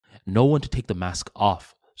know when to take the mask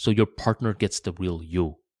off so your partner gets the real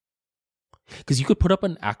you. Because you could put up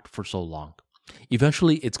an act for so long.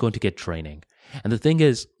 Eventually, it's going to get draining. And the thing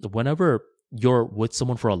is, whenever you're with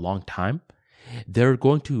someone for a long time, they're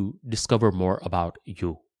going to discover more about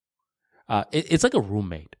you. It's like a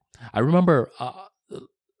roommate. I remember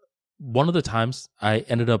one of the times I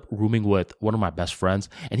ended up rooming with one of my best friends,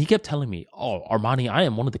 and he kept telling me, "Oh, Armani, I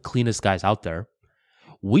am one of the cleanest guys out there."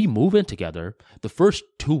 We move in together. The first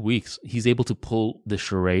 2 weeks, he's able to pull the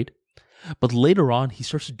charade. But later on, he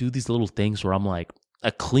starts to do these little things where I'm like,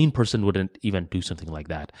 a clean person wouldn't even do something like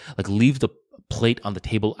that. Like leave the plate on the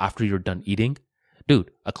table after you're done eating.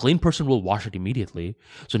 Dude, a clean person will wash it immediately.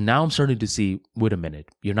 So now I'm starting to see, wait a minute,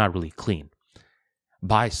 you're not really clean.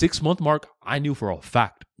 By 6-month mark, I knew for a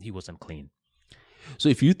fact he wasn't clean. So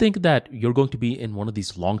if you think that you're going to be in one of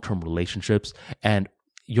these long-term relationships and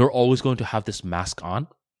you're always going to have this mask on,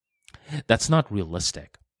 that's not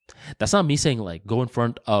realistic. That's not me saying like go in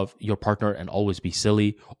front of your partner and always be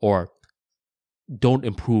silly or don't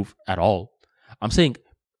improve at all. I'm saying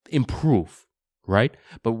improve, right?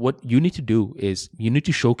 But what you need to do is you need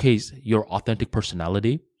to showcase your authentic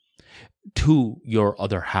personality to your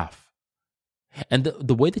other half. And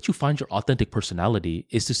the way that you find your authentic personality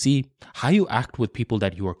is to see how you act with people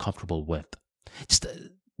that you are comfortable with.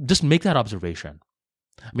 Just make that observation.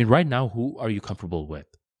 I mean, right now, who are you comfortable with?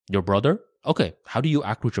 Your brother? Okay, how do you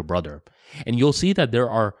act with your brother? And you'll see that there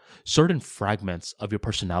are certain fragments of your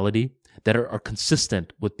personality that are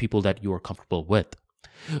consistent with people that you are comfortable with.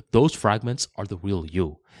 Those fragments are the real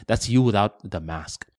you. That's you without the mask.